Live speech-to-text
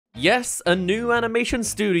Yes, a new animation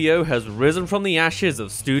studio has risen from the ashes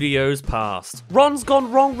of studios past. Ron's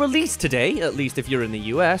Gone Wrong released today, at least if you're in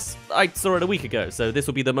the US. I saw it a week ago, so this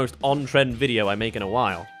will be the most on-trend video I make in a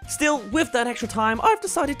while. Still, with that extra time, I've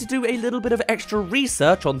decided to do a little bit of extra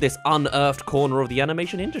research on this unearthed corner of the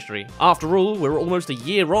animation industry. After all, we're almost a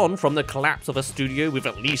year on from the collapse of a studio we've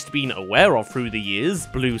at least been aware of through the years,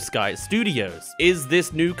 Blue Sky Studios. Is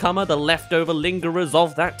this newcomer the leftover lingerers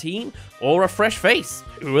of that team, or a fresh face?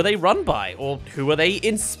 Who are they run by, or who are they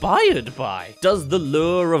inspired by? Does the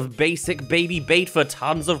lure of basic baby bait for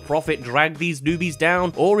tons of profit drag these newbies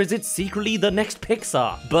down, or is it secretly the next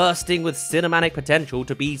Pixar, bursting with cinematic potential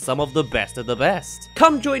to be some of the best of the best?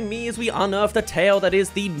 Come join me as we unearth the tale that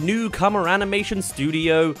is the newcomer animation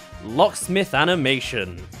studio, Locksmith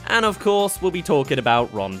Animation. And of course, we'll be talking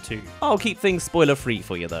about Ron too. I'll keep things spoiler free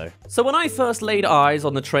for you though. So when I first laid eyes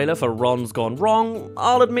on the trailer for Ron's Gone Wrong,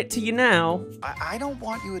 I'll admit to you now, I don't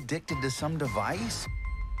want you addicted to some device.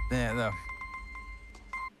 There, though.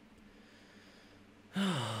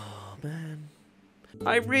 oh man.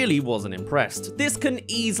 I really wasn't impressed. This can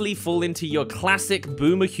easily fall into your classic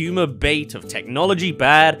boomer humor bait of technology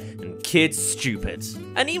bad and kids stupid.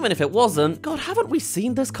 And even if it wasn't, God, haven't we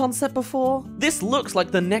seen this concept before? This looks like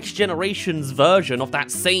the next generation's version of that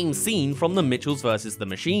same scene from the Mitchells vs. the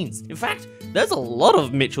Machines. In fact, there's a lot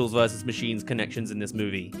of Mitchells vs. Machines connections in this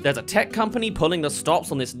movie. There's a tech company pulling the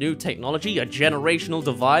stops on this new technology, a generational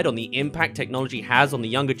divide on the impact technology has on the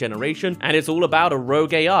younger generation, and it's all about a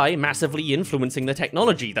rogue AI massively influencing the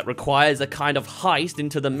technology that requires a kind of heist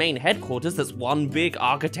into the main headquarters that's one big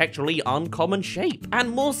architecturally uncommon shape. And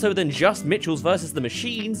more so than just Mitchells vs. the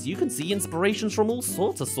Machines, you can see inspirations from all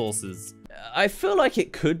sorts of sources. I feel like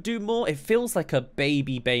it could do more. It feels like a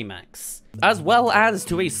baby Baymax. As well as,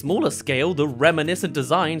 to a smaller scale, the reminiscent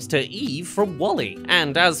designs to Eve from WALL-E.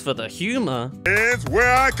 And as for the humor, it's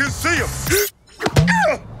where I can see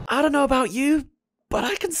him. I don't know about you, but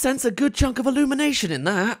I can sense a good chunk of Illumination in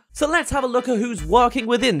that. So let's have a look at who's working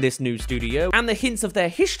within this new studio and the hints of their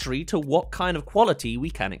history to what kind of quality we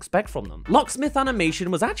can expect from them. Locksmith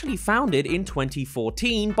Animation was actually founded in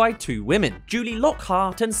 2014 by two women, Julie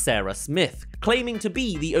Lockhart and Sarah Smith, claiming to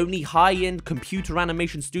be the only high-end computer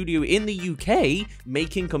animation studio in the UK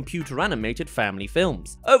making computer-animated family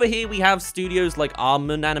films. Over here we have studios like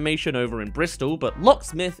Aardman Animation over in Bristol, but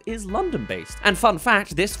Locksmith is London-based. And fun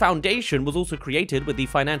fact, this foundation was also created with the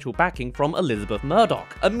financial backing from Elizabeth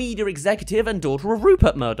Murdoch, a media executive and daughter of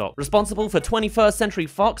Rupert Murdoch, responsible for 21st Century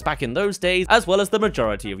Fox back in those days, as well as the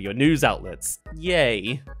majority of your news outlets.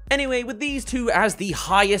 Yay. Anyway, with these two as the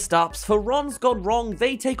highest ups, for Ron's Gone Wrong,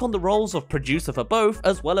 they take on the roles of producer for both,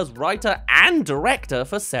 as well as writer and director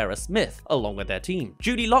for Sarah Smith, along with their team.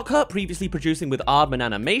 Judy Lockhart, previously producing with Aardman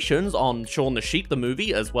Animations on Shaun the Sheep the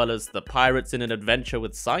movie, as well as The Pirates in an Adventure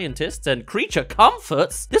with Scientists and Creature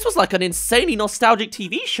Comforts. This was like an insanely nostalgic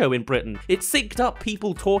TV show in Britain. It synced up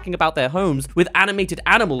people talking about their homes with animated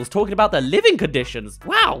animals talking about their living conditions.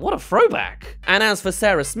 Wow, what a throwback. And as for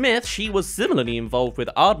Sarah Smith, she was similarly involved with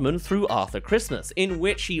Aardman through Arthur Christmas, in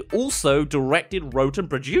which she also directed, wrote and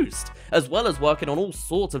produced, as well as working on all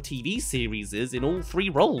sorts of TV series in all three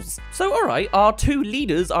roles. So alright, our two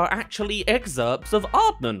leaders are actually excerpts of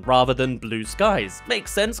Aardman rather than Blue Skies.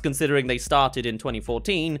 Makes sense considering they started in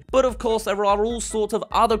 2014, but of course there are all sorts of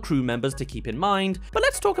other crew members to keep in mind. But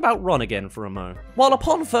let's talk about Ron again for a mo. While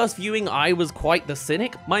upon first viewing I was quite the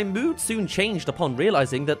cynic, my mood soon changed upon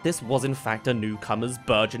realizing that this was in fact a newcomer's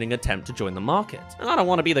burgeoning attempt to join the market. And I don't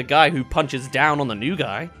want to be the guy who punches down on the new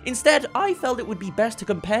guy. Instead, I felt it would be best to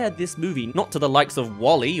compare this movie not to the likes of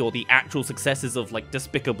WALL-E or the actual successes of like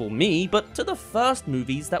Despicable Me, but to the first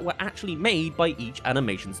movies that were actually made by each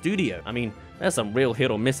animation studio. I mean, there's some real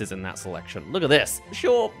hit or misses in that selection. Look at this.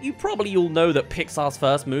 Sure, you probably all know that Pixar's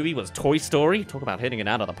first movie was Toy Story, talk about hitting it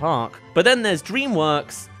out of the park. But then there's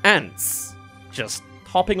DreamWorks, Ants, just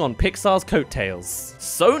hopping on Pixar's coattails.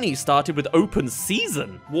 Sony started with Open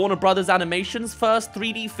Season. Warner Brothers Animation's first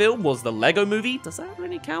 3D film was the Lego Movie. Does that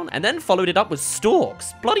really count? And then followed it up with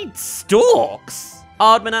Storks. Bloody Storks!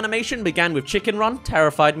 Aardman Animation began with Chicken Run,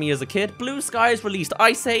 terrified me as a kid. Blue Skies released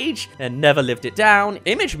Ice Age, and never lived it down.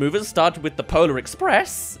 Image Movers started with The Polar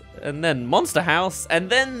Express, and then Monster House, and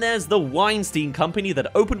then there's the Weinstein Company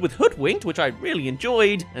that opened with Hoodwinked, which I really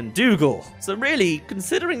enjoyed, and Dougal. So really,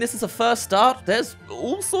 considering this is a first start, there's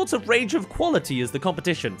all sorts of range of quality as the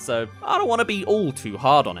competition, so I don't want to be all too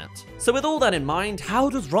hard on it. So with all that in mind, how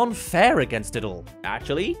does Ron fare against it all?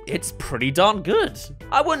 Actually, it's pretty darn good.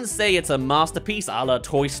 I wouldn't say it's a masterpiece a la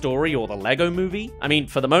Toy Story or the Lego Movie. I mean,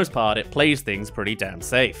 for the most part, it plays things pretty damn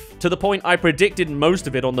safe. To the point I predicted most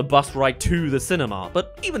of it on the bus ride to the cinema,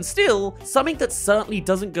 but even even still, something that certainly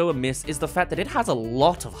doesn't go amiss is the fact that it has a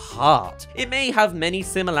lot of heart. It may have many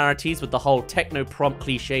similarities with the whole techno prompt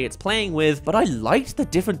cliche it's playing with, but I liked the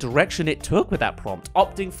different direction it took with that prompt,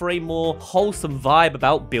 opting for a more wholesome vibe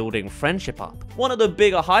about building friendship up. One of the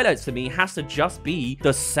bigger highlights for me has to just be the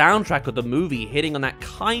soundtrack of the movie hitting on that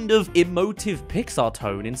kind of emotive Pixar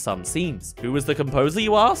tone in some scenes. Who was the composer,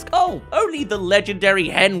 you ask? Oh, only the legendary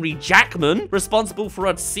Henry Jackman, responsible for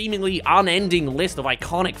a seemingly unending list of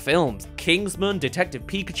iconic films. Kingsman, Detective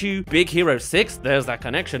Pikachu, Big Hero 6, there's that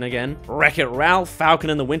connection again, Wreck-It Ralph, Falcon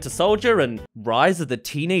and the Winter Soldier, and Rise of the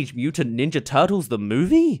Teenage Mutant Ninja Turtles the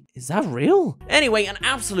movie? Is that real? Anyway, an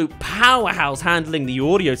absolute powerhouse handling the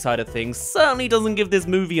audio side of things certainly doesn't give this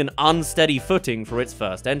movie an unsteady footing for its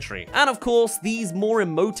first entry. And of course, these more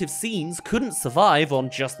emotive scenes couldn't survive on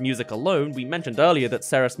just music alone. We mentioned earlier that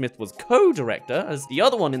Sarah Smith was co-director, as the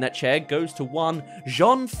other one in that chair goes to one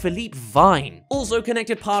Jean-Philippe Vine. Also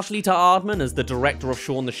connected partially to Aardman as the director of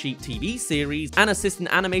Shaun the Sheep TV series and assistant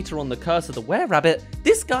animator on The Curse of the Were-Rabbit,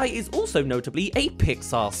 this guy is also notably a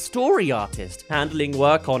Pixar story artist, handling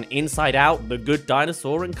work on Inside Out, The Good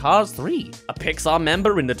Dinosaur, and Cars 3. A Pixar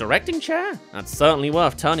member in the directing chair? That's certainly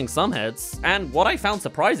worth turning some heads. And what I found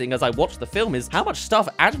surprising as I watched the film is how much stuff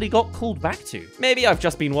actually got called back to. Maybe I've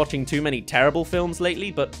just been watching too many terrible films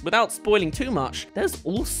lately, but without spoiling too much, there's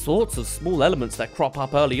all sorts of small elements that crop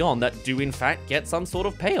up early on that do in fact get some sort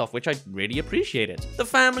of payoff, which I really appreciated. The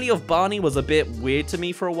family of Barney was a bit weird to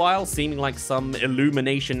me for a while, seeming like some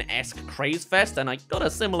Illumination-esque craze fest, and I got a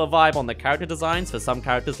similar vibe on the character designs for some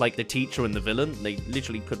characters like the teacher and the villain. They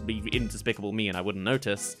literally could be in Despicable Me and I wouldn't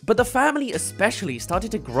notice. But the family especially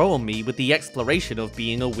started to grow on me with the exploration of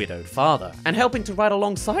being a widowed father. And helping to write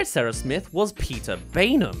alongside Sarah Smith was Peter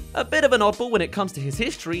Bainham. A bit of an oddball when it comes to his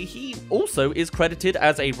history, he also is credited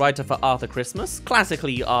as a writer for Arthur Christmas,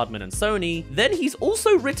 classically Aardman and Sony. Then he's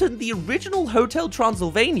also written the original Hotel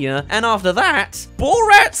Transylvania, and after that,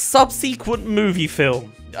 Borat's subsequent movie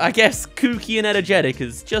film. I guess kooky and energetic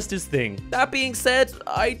is just his thing. That being said,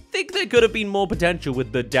 I think there could have been more potential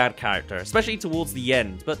with the dad character, especially towards the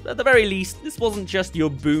end, but at the very least, this wasn't just your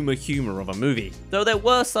boomer humor of a movie. Though there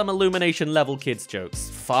were some Illumination level kids jokes.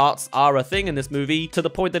 Farts are a thing in this movie, to the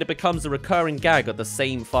point that it becomes a recurring gag at the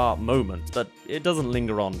same fart moment, but it doesn't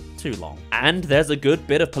linger on too long. And there's a good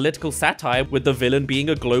bit of political satire with the villain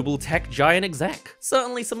being a global tech giant exec.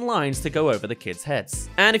 Certainly some lines to go over the kids' heads.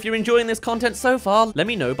 And if you're enjoying this content so far, let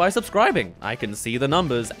me know by subscribing. I can see the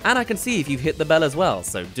numbers, and I can see if you've hit the bell as well,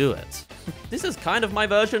 so do it. This is kind of my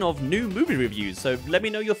version of new movie reviews, so let me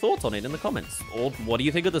know your thoughts on it in the comments. Or what do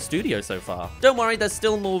you think of the studio so far? Don't worry, there's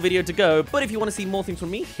still more video to go, but if you want to see more things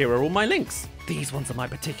from me, here are all my links. These ones are my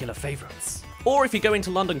particular favorites. Or if you're going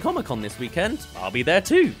to London Comic Con this weekend, I'll be there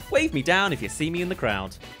too. Wave me down if you see me in the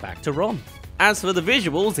crowd. Back to Ron. As for the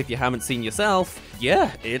visuals, if you haven't seen yourself,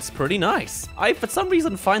 yeah, it's pretty nice. I, for some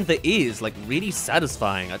reason, find the ears, like, really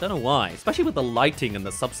satisfying. I don't know why, especially with the lighting and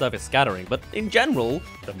the subsurface scattering, but in general,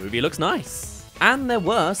 the movie looks nice. And there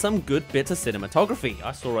were some good bits of cinematography.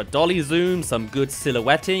 I saw a dolly zoom, some good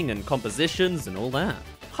silhouetting and compositions and all that.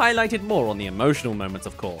 Highlighted more on the emotional moments,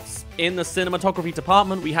 of course. In the cinematography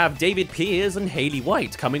department, we have David Pears and Haley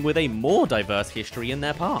White coming with a more diverse history in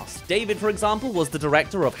their past. David, for example, was the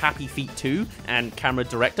director of Happy Feet 2 and camera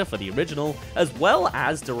director for the original, as well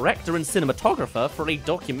as director and cinematographer for a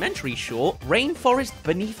documentary short, Rainforest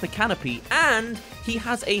Beneath the Canopy, and he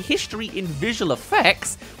has a history in visual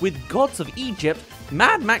effects with Gods of Egypt,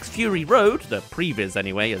 Mad Max Fury Road, the previs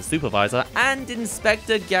anyway as supervisor, and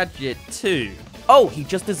Inspector Gadget 2. Oh, he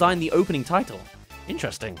just designed the opening title.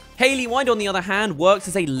 Interesting. Haley White, on the other hand, works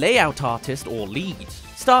as a layout artist or lead,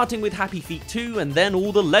 starting with Happy Feet 2 and then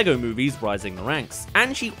all the Lego movies rising the ranks.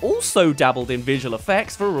 And she also dabbled in visual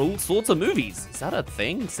effects for all sorts of movies. Is that a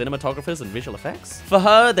thing? Cinematographers and visual effects? For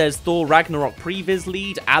her, there's Thor Ragnarok previs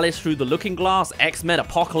lead, Alice Through the Looking Glass, X-Men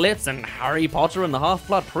Apocalypse, and Harry Potter and the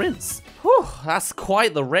Half-Blood Prince. Whew, that's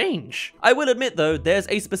quite the range. I will admit though, there's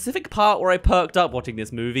a specific part where I perked up watching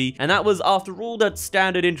this movie, and that was after all the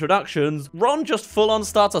standard introductions, Ron just full-on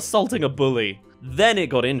starts assaulting a bully. Then it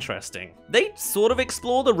got interesting. They sort of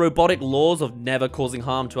explore the robotic laws of never causing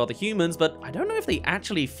harm to other humans, but I don't know if they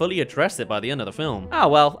actually fully address it by the end of the film. Ah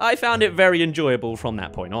well, I found it very enjoyable from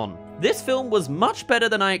that point on. This film was much better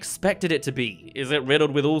than I expected it to be. Is it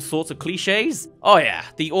riddled with all sorts of cliches? Oh yeah,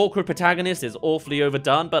 the awkward protagonist is awfully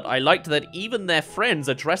overdone, but I liked that even their friends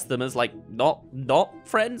addressed them as like, not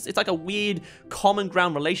friends. It's like a weird common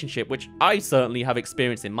ground relationship, which I certainly have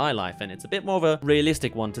experienced in my life, and it's a bit more of a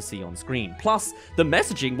realistic one to see on screen. Plus, the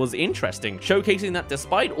messaging was interesting, showcasing that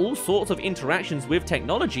despite all sorts of interactions with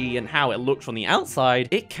technology and how it looked from the outside,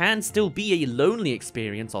 it can still be a lonely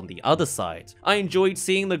experience on the other side. I enjoyed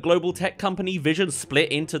seeing the global tech company vision split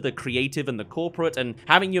into the creative and the corporate, and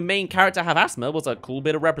having your main character have asthma was a cool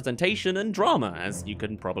bit of representation and drama, as you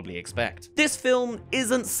can probably expect. This film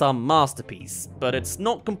isn't some masterpiece, but it's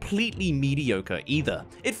not completely mediocre either.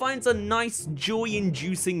 It finds a nice,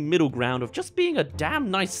 joy-inducing middle ground of just being a damn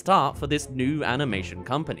nice start for this new animation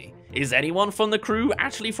company. Is anyone from the crew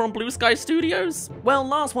actually from Blue Sky Studios? Well,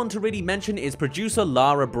 last one to really mention is producer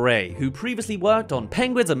Lara Bray, who previously worked on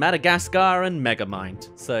Penguins of Madagascar and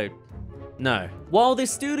Megamind, so no. While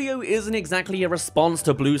this studio isn't exactly a response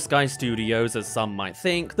to Blue Sky Studios as some might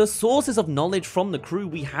think, the sources of knowledge from the crew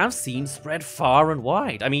we have seen spread far and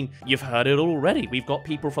wide. I mean, you've heard it already. We've got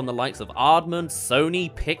people from the likes of Aardman,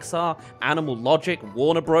 Sony, Pixar, Animal Logic,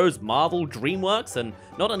 Warner Bros, Marvel, DreamWorks, and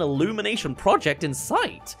not an Illumination project in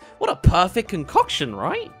sight. What a perfect concoction,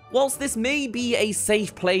 right? Whilst this may be a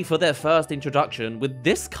safe play for their first introduction, with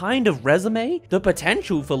this kind of resume, the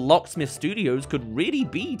potential for Locksmith Studios could really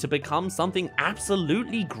be to become something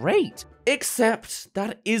absolutely great. Except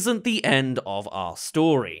that isn't the end of our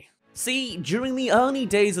story. See, during the early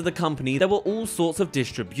days of the company, there were all sorts of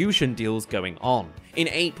distribution deals going on. In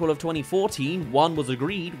April of 2014, one was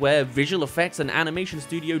agreed where visual effects and animation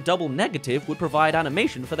studio Double Negative would provide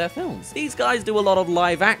animation for their films. These guys do a lot of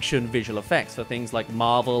live-action visual effects for things like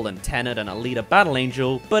Marvel and Tenet and Alita Battle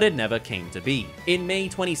Angel, but it never came to be. In May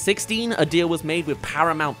 2016, a deal was made with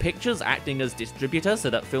Paramount Pictures acting as distributor so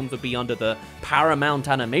that films would be under the Paramount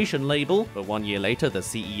Animation label, but 1 year later the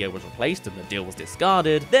CEO was replaced and the deal was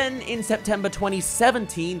discarded. Then in September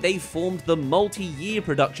 2017, they formed the multi-year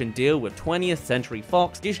production deal with 20th Century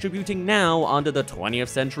Fox, distributing now under the 20th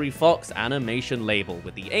Century Fox Animation label,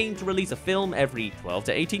 with the aim to release a film every 12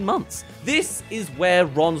 to 18 months. This is where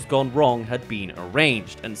Ron's Gone Wrong had been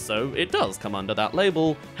arranged, and so it does come under that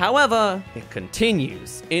label. However, it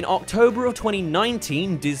continues. In October of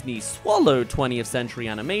 2019, Disney swallowed 20th Century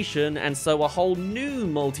Animation, and so a whole new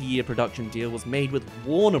multi-year production deal was made with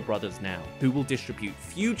Warner Brothers now, who will distribute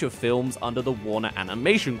future films under the Warner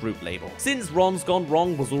Animation Group label. Since Ron's Gone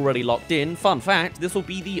Wrong was already locked in, fun fact, this will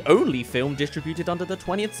be the only film distributed under the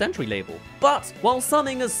 20th Century label. But while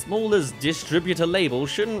something as small as distributor label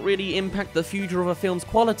shouldn't really impact the future of a film's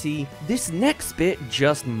quality, this next bit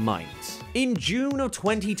just might. In June of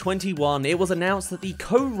 2021, it was announced that the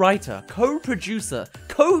co-writer, co-producer,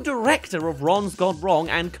 co-director of Ron's Gone Wrong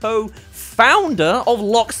and co-founder of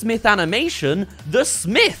Locksmith Animation, the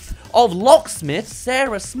Smith of Locksmith,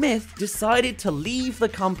 Sarah Smith, decided to leave the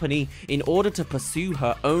company in order to pursue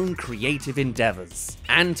her own creative endeavors.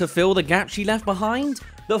 And to fill the gap she left behind,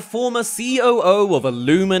 the former COO of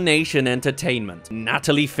Illumination Entertainment,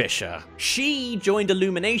 Natalie Fisher. She joined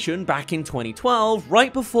Illumination back in 2012,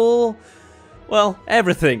 right before, well,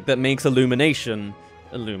 everything that makes Illumination,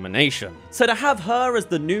 Illumination. So to have her as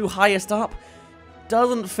the new highest up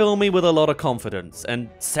doesn't fill me with a lot of confidence, and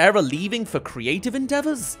Sarah leaving for creative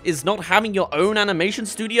endeavors? Is not having your own animation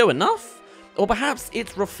studio enough? Or perhaps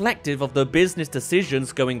it's reflective of the business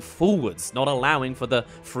decisions going forwards, not allowing for the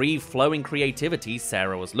free-flowing creativity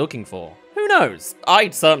Sarah was looking for. Who knows? I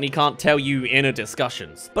certainly can't tell you inner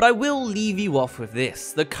discussions, but I will leave you off with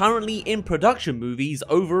this: the currently in production movies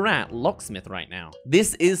over at Locksmith right now.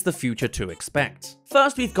 This is the future to expect.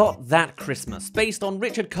 First, we've got That Christmas, based on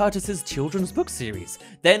Richard Curtis's children's book series.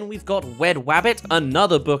 Then we've got Wed Wabbit,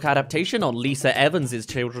 another book adaptation on Lisa Evans'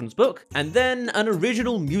 children's book. And then an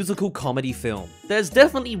original musical comedy film. There's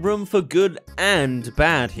definitely room for good and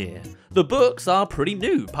bad here. The books are pretty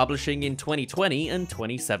new, publishing in 2020 and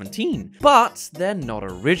 2017, but they're not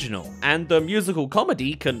original, and the musical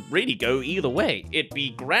comedy can really go either way. It'd be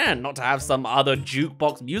grand not to have some other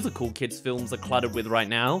jukebox musical kids films are cluttered with right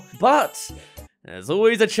now, but there's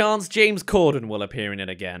always a chance James Corden will appear in it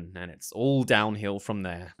again, and it's all downhill from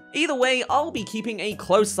there. Either way, I'll be keeping a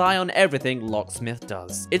close eye on everything Locksmith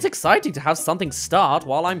does. It's exciting to have something start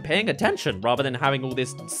while I'm paying attention, rather than having all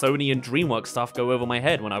this Sony and DreamWorks stuff go over my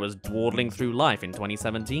head when I was dawdling through life in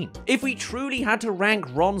 2017. If we truly had to rank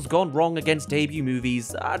Ron's Gone Wrong against debut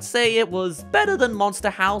movies, I'd say it was better than Monster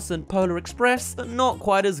House and Polar Express, but not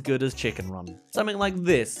quite as good as Chicken Run. Something like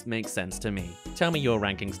this makes sense to me. Tell me your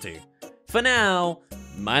rankings too. For now,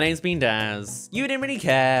 my name's been Dazz, you didn't really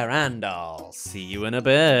care, and I'll see you in a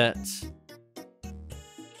bit.